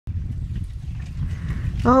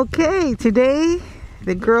Okay, today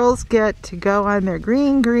the girls get to go on their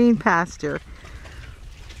green pasture.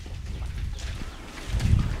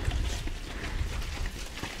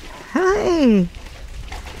 Hi.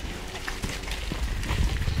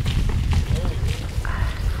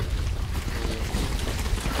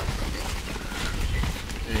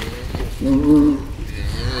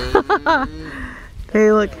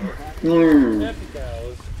 They look.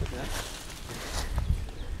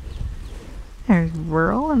 There's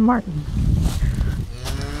Veryl and Martin.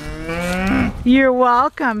 You're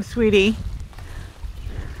welcome, sweetie.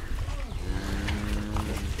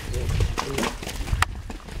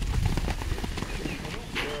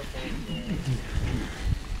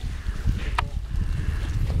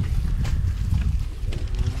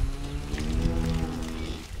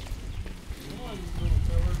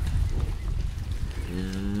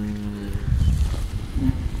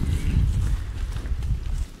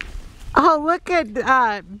 Oh, look at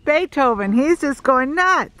Beethoven. He's just going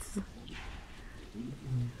nuts.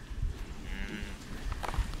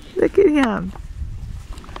 Look at him.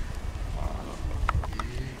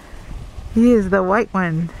 He is the white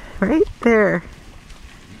one right there.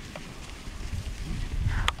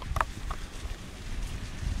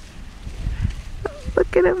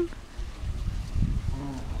 Look at him.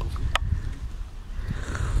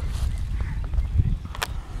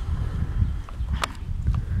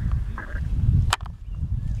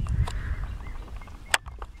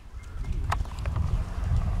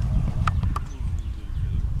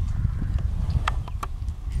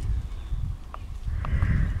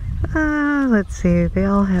 Let's see, they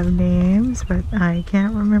all have names, but I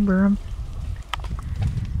can't remember them.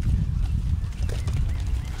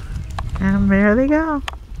 And there they go.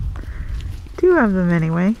 2 of them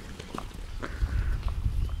anyway.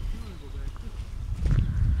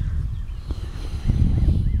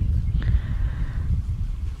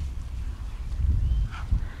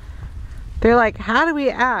 They're like, how do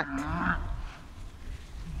we act?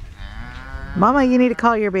 Mama, you need to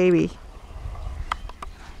call your baby.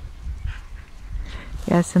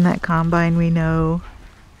 Yes, and that combine we know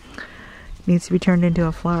needs to be turned into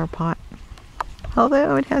a flower pot.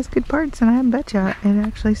 Although it has good parts, and I betcha it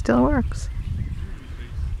actually still works.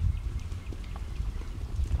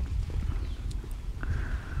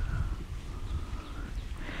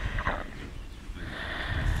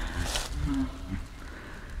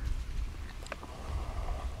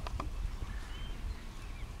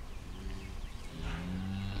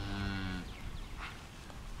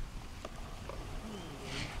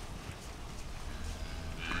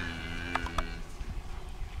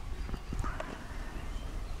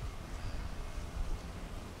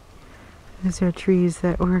 These are trees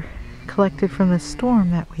that were collected from the storm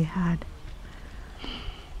that we had.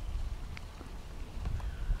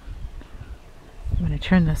 I'm going to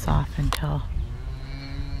turn this off until...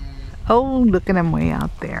 Oh, look at him way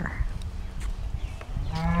out there.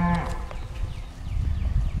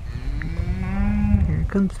 Here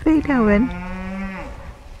comes Beethoven.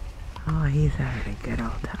 Oh, he's having a good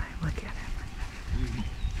old time. Look at him.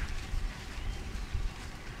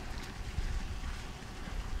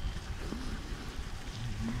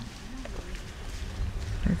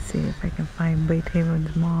 Let's see if I can find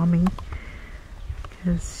Beethoven's mommy,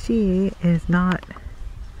 because she is not,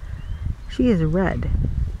 she is red.